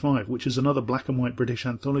 1945, which is another black and white British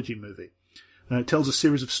anthology movie. It tells a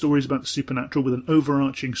series of stories about the supernatural with an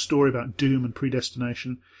overarching story about doom and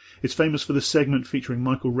predestination. It's famous for the segment featuring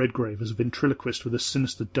Michael Redgrave as a ventriloquist with a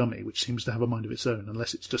sinister dummy, which seems to have a mind of its own,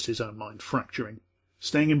 unless it's just his own mind fracturing.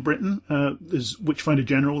 Staying in Britain, there's Witchfinder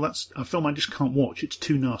General. That's a film I just can't watch. It's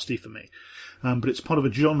too nasty for me. But it's part of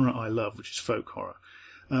a genre I love, which is folk horror.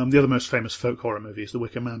 The other most famous folk horror movie is The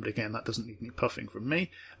Wicker Man, but again, that doesn't need any puffing from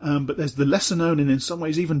me. But there's the lesser known and in some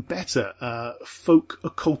ways even better folk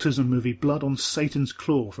occultism movie Blood on Satan's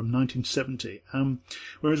Claw from 1970.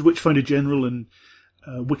 Whereas Witchfinder General and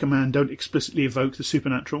Wicker Man don't explicitly evoke the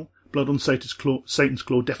supernatural, Blood on Satan's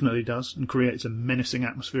Claw definitely does, and creates a menacing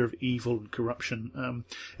atmosphere of evil and corruption.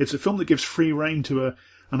 It's a film that gives free rein to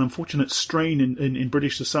an unfortunate strain in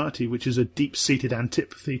British society, which is a deep-seated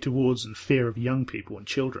antipathy towards and fear of young people and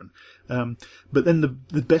children. But then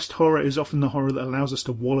the best horror is often the horror that allows us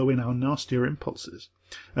to wallow in our nastier impulses.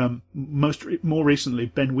 More recently,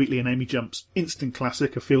 Ben Wheatley and Amy Jump's instant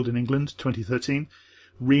classic, A Field in England, 2013,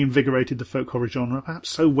 reinvigorated the folk horror genre, perhaps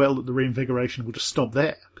so well that the reinvigoration will just stop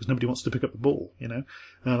there, because nobody wants to pick up the ball, you know.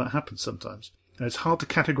 That happens sometimes. It's hard to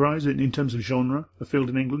categorise it in terms of genre, A Field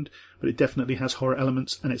in England, but it definitely has horror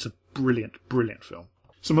elements, and it's a brilliant, brilliant film.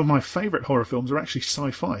 Some of my favourite horror films are actually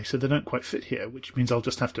sci-fi, so they don't quite fit here, which means I'll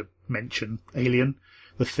just have to mention Alien,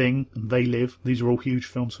 The Thing, and They Live. These are all huge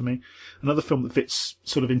films for me. Another film that fits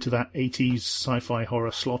sort of into that 80s sci-fi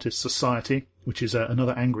horror slot is Society, which is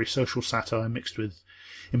another angry social satire mixed with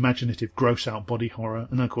imaginative, gross-out body horror.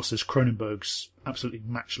 And then, of course, there's Cronenberg's absolutely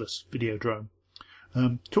matchless Videodrome.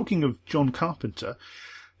 Talking of John Carpenter,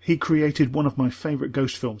 he created one of my favourite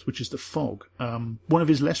ghost films, which is The Fog. One of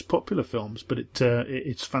his less popular films, but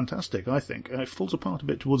it's fantastic, I think. It falls apart a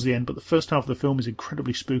bit towards the end, but the first half of the film is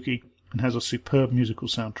incredibly spooky and has a superb musical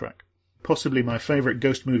soundtrack. Possibly my favourite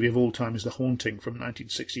ghost movie of all time is The Haunting from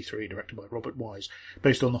 1963, directed by Robert Wise,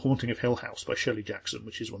 based on The Haunting of Hill House by Shirley Jackson,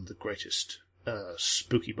 which is one of the greatest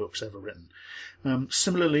spooky books ever written.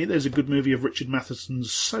 Similarly, there's a good movie of Richard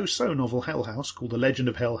Matheson's so-so novel Hell House called The Legend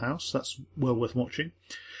of Hell House. That's well worth watching.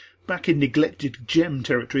 Back in neglected gem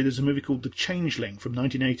territory, there's a movie called The Changeling from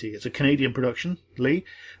 1980. It's a Canadian production, Lee,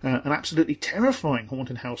 an absolutely terrifying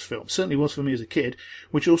haunted house film. Certainly was for me as a kid,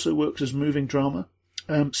 which also works as moving drama.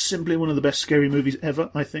 Simply one of the best scary movies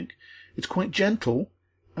ever, I think. It's quite gentle,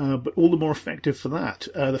 but all the more effective for that.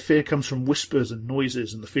 The fear comes from whispers and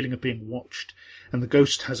noises and the feeling of being watched, and the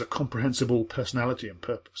ghost has a comprehensible personality and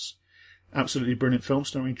purpose. Absolutely brilliant film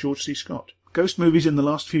starring George C. Scott. Ghost movies in the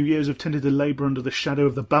last few years have tended to labour under the shadow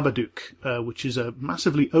of The Babadook, which is a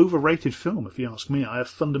massively overrated film, if you ask me. I have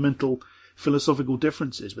fundamental philosophical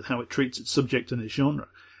differences with how it treats its subject and its genre,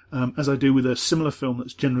 as I do with a similar film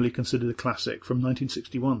that's generally considered a classic from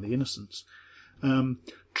 1961, The Innocents.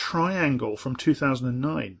 Triangle from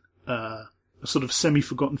 2009, a sort of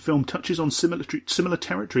semi-forgotten film, touches on similar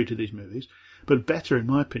territory to these movies, but better in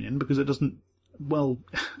my opinion, because it doesn't, well,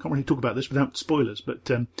 I can't really talk about this without spoilers, but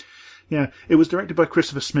yeah, it was directed by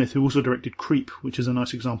Christopher Smith, who also directed Creep, which is a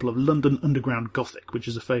nice example of London underground gothic, which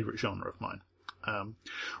is a favourite genre of mine.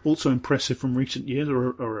 Also impressive from recent years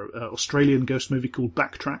are an Australian ghost movie called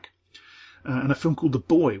Backtrack, and a film called The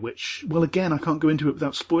Boy, which, well, again, I can't go into it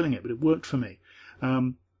without spoiling it, but it worked for me.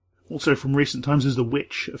 Also from recent times is The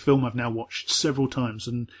Witch, a film I've now watched several times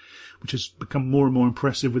and which has become more and more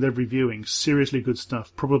impressive with every viewing. Seriously good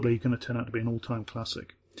stuff. Probably going to turn out to be an all-time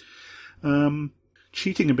classic.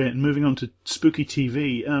 Cheating a bit and moving on to spooky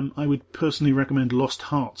TV, I would personally recommend Lost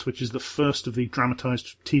Hearts, which is the first of the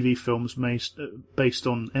dramatised TV films based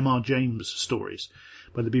on M.R. James stories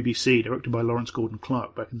by the BBC, directed by Lawrence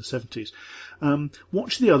Gordon-Clark back in the 70s.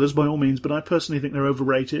 Watch the others by all means, but I personally think they're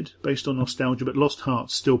overrated, based on nostalgia, but Lost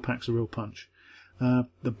Hearts still packs a real punch.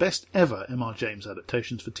 The best ever M.R. James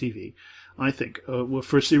adaptations for TV, I think, were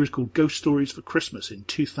for a series called Ghost Stories for Christmas in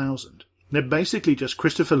 2000. They're basically just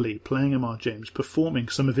Christopher Lee playing M.R. James, performing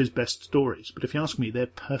some of his best stories. But if you ask me, they're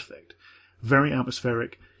perfect. Very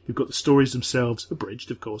atmospheric. You've got the stories themselves, abridged,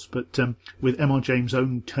 of course, but with M.R. James'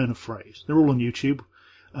 own turn of phrase. They're all on YouTube.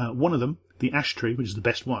 One of them, The Ash Tree, which is the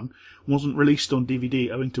best one, wasn't released on DVD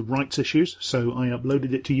owing to rights issues, so I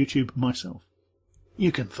uploaded it to YouTube myself.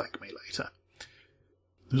 You can thank me later.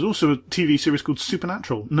 There's also a TV series called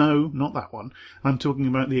Supernatural. No, not that one. I'm talking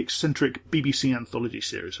about the eccentric BBC anthology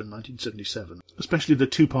series from 1977, especially the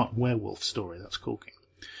two-part werewolf story. That's corking.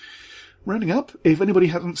 Rounding up, if anybody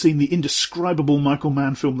hasn't seen the indescribable Michael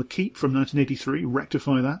Mann film The Keep from 1983,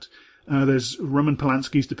 rectify that. There's Roman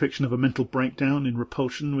Polanski's depiction of a mental breakdown in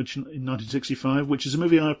Repulsion, which in 1965, which is a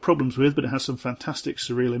movie I have problems with, but it has some fantastic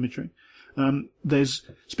surreal imagery.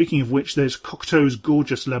 Speaking of which, there's Cocteau's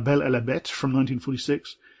gorgeous La Belle et la Bête from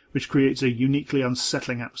 1946, which creates a uniquely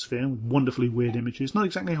unsettling atmosphere with wonderfully weird images. Not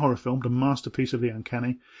exactly a horror film, but a masterpiece of the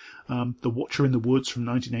uncanny. The Watcher in the Woods from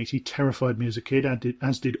 1980 terrified me as a kid,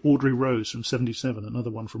 as did Audrey Rose from 1977,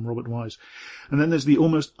 another one from Robert Wise. And then there's the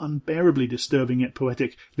almost unbearably disturbing yet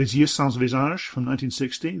poetic Les Yeux Sans Visage from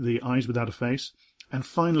 1960, The Eyes Without a Face. And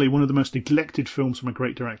finally, one of the most neglected films from a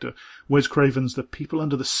great director, Wes Craven's The People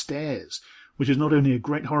Under the Stairs, which is not only a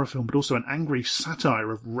great horror film, but also an angry satire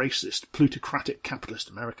of racist, plutocratic capitalist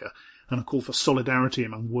America, and a call for solidarity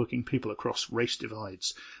among working people across race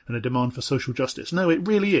divides, and a demand for social justice. No, it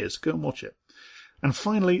really is. Go and watch it. And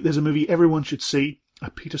finally, there's a movie everyone should see, a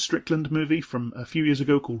Peter Strickland movie from a few years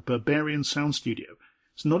ago called Berberian Sound Studio.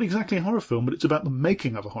 It's not exactly a horror film, but it's about the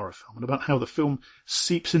making of a horror film, and about how the film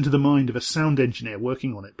seeps into the mind of a sound engineer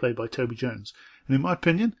working on it, played by Toby Jones. And in my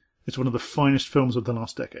opinion, it's one of the finest films of the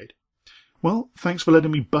last decade. Well, thanks for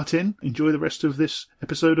letting me butt in. Enjoy the rest of this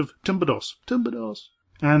episode of Tumbados. Tumbados.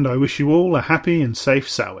 And I wish you all a happy and safe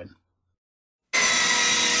Samhain.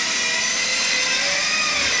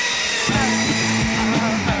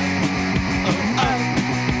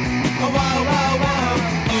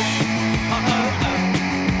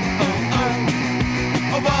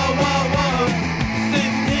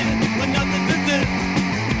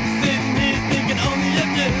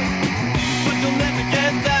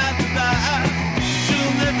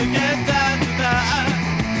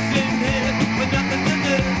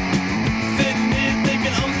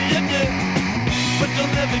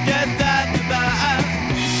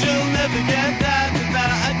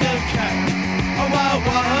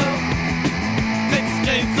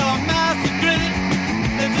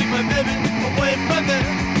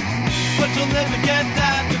 She'll never get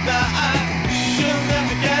that to die. She'll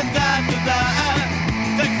never get that to die.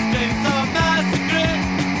 Texas Chainsaw Massacre.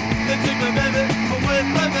 They took my baby away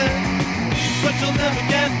from me, but she'll never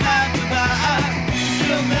get that to die.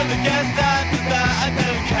 She'll never get that to die. I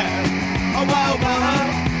don't care. Oh wow wow.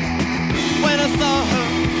 When I saw her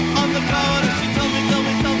on the corner, she told me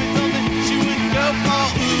she wouldn't go far.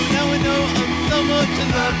 Ooh, now I know I'm so much in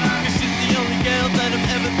love, 'cause she's the only girl that I'm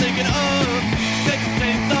ever thinking of. Texas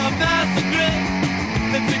Chainsaw Massacre.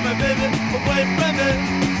 They took my baby away from me,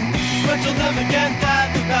 but she'll never get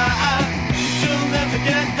that to die. She'll never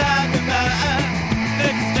get that to die.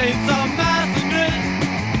 Texas Chainsaw Massacre.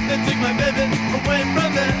 They took my baby away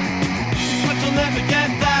from me, but she'll never get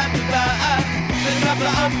that to die. They wrap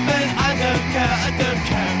her up and I don't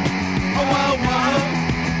care. Oh wow wow.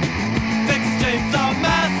 Texas Chainsaw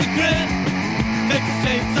Massacre. Texas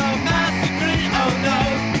Chainsaw Massacre. Oh no.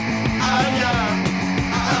 Oh yeah.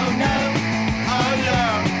 Oh no. Oh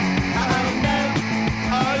yeah. Oh no.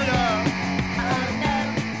 Oh yeah. Oh no.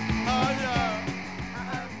 Oh yeah.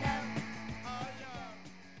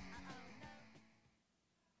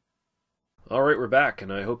 All right, we're back,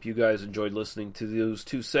 and I hope you guys enjoyed listening to those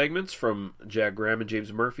two segments from Jack Graham and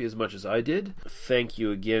James Murphy as much as I did. Thank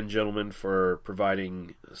you again, gentlemen, for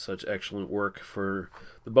providing such excellent work for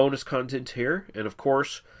the bonus content here. And of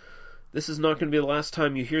course, this is not going to be the last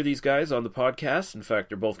time you hear these guys on the podcast. In fact,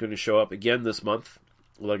 they're both going to show up again this month.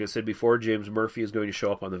 Like I said before, James Murphy is going to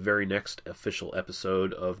show up on the very next official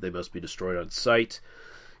episode of They Must Be Destroyed on Sight.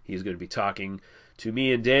 He's going to be talking to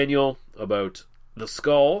me and Daniel about The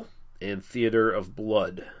Skull and Theater of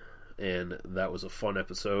Blood. And that was a fun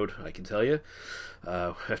episode, I can tell you,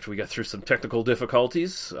 after we got through some technical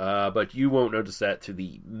difficulties. But you won't notice that through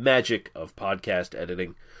the magic of podcast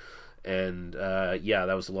editing. And yeah,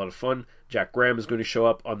 that was a lot of fun. Jack Graham is going to show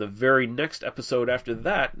up on the very next episode after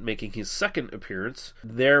that, making his second appearance.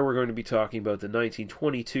 There we're going to be talking about the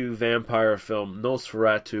 1922 vampire film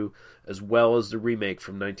Nosferatu, as well as the remake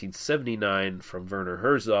from 1979 from Werner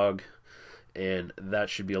Herzog. and that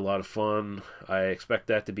should be a lot of fun. I expect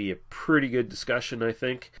that to be a pretty good discussion, I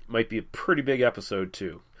think. Might be a pretty big episode,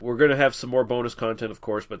 too. We're going to have some more bonus content, of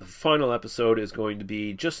course, but the final episode is going to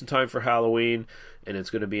be just in time for Halloween, and it's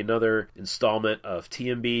going to be another installment of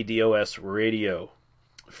TMB DOS Radio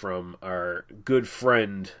from our good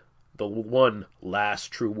friend, the one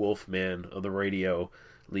last true wolfman of the radio,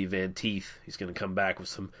 Lee Van Teeth. He's going to come back with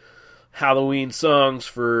some Halloween songs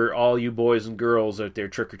for all you boys and girls out there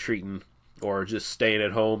trick-or-treating, or just staying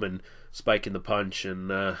at home and spiking the punch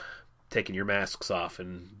and taking your masks off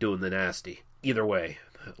and doing the nasty. Either way,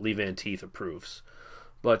 Lee Van Teeth approves.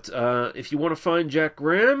 But if you want to find Jack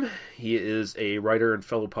Graham, he is a writer and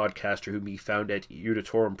fellow podcaster who can be found at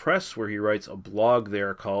Uditorum Press, where he writes a blog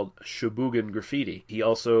there called Sheboygan Graffiti. He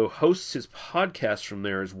also hosts his podcast from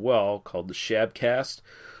there as well, called the Shabcast.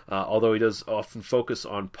 Although he does often focus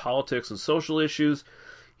on politics and social issues,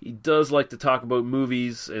 he does like to talk about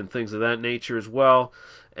movies and things of that nature as well,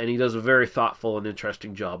 and he does a very thoughtful and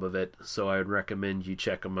interesting job of it, so I would recommend you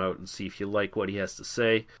check him out and see if you like what he has to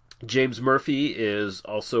say. James Murphy is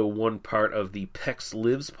also one part of the Pex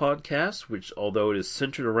Lives podcast, which, although it is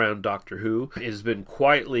centered around Doctor Who, it has been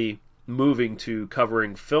quietly moving to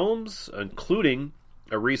covering films, including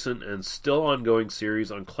a recent and still ongoing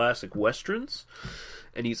series on classic westerns.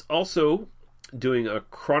 And he's also doing a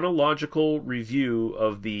chronological review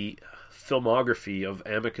of the filmography of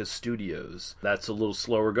Amicus Studios. That's a little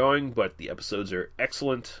slower going, but the episodes are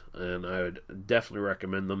excellent, and I would definitely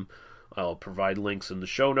recommend them. I'll provide links in the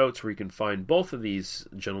show notes where you can find both of these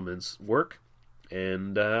gentlemen's work,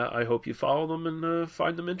 and I hope you follow them and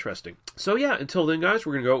find them interesting. So yeah, until then, guys,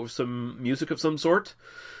 we're going to go with some music of some sort.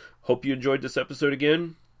 Hope you enjoyed this episode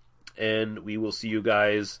again, and we will see you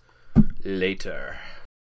guys later.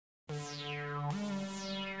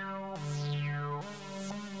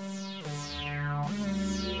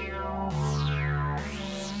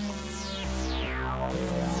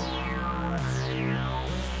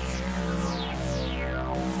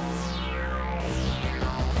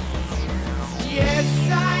 Yes,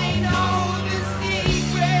 I know the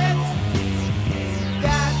secret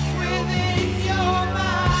that's within your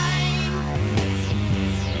mind.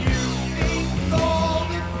 You think all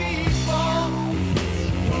the people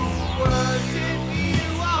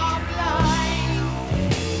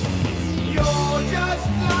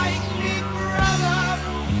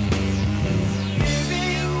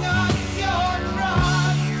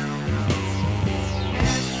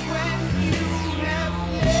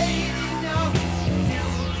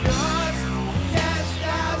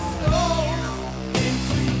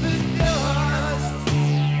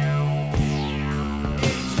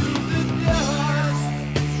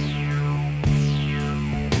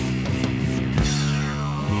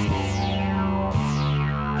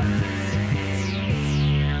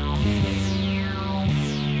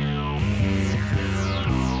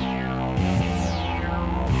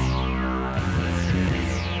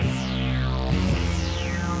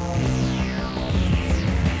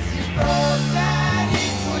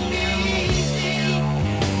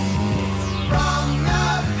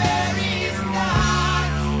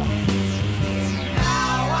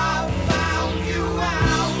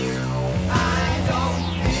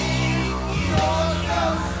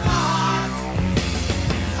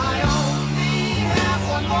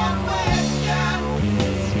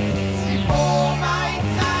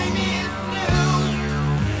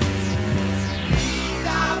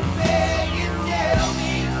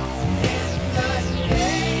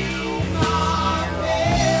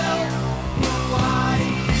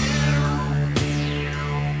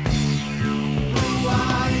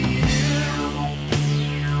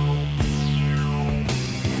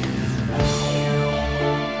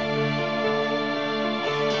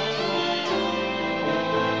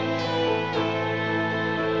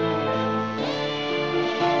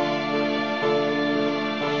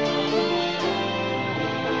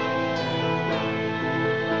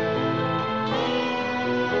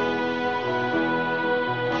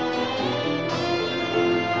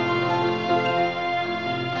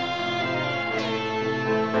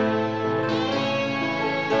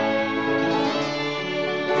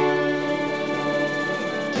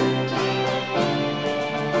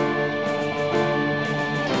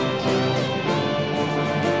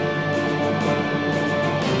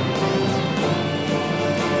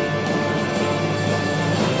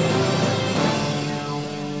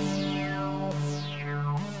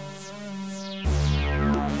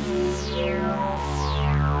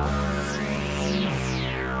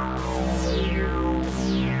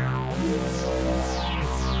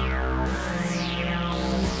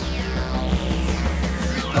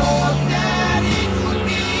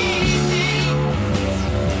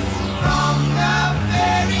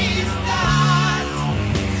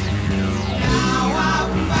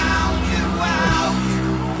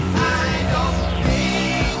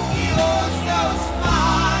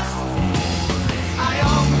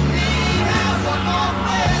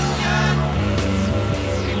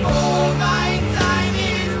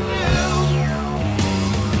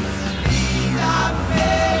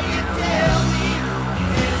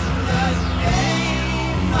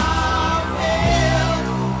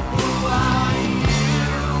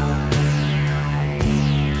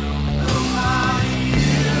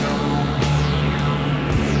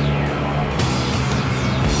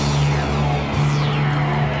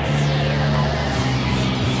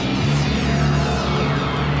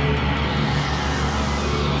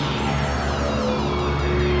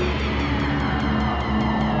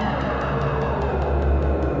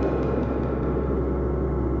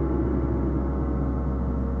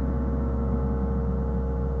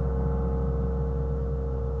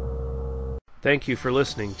Thank you for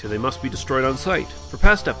listening to They Must Be Destroyed on Sight. For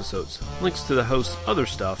past episodes, links to the host's other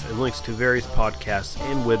stuff, and links to various podcasts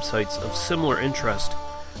and websites of similar interest,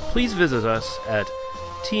 please visit us at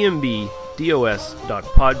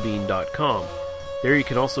tmbdos.podbean.com. There you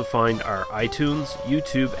can also find our iTunes,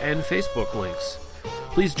 YouTube, and Facebook links.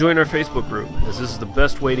 Please join our Facebook group, as this is the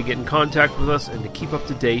best way to get in contact with us and to keep up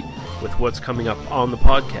to date with what's coming up on the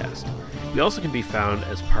podcast. We also can be found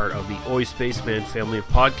as part of the Oi Spaceman family of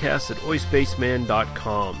podcasts at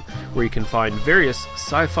oispaceman.com, where you can find various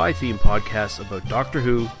sci-fi themed podcasts about Doctor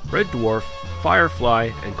Who, Red Dwarf,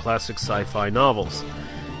 Firefly, and classic sci-fi novels.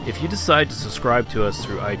 If you decide to subscribe to us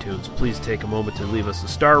through iTunes, please take a moment to leave us a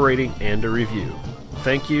star rating and a review.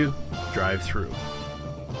 Thank you. Drive through.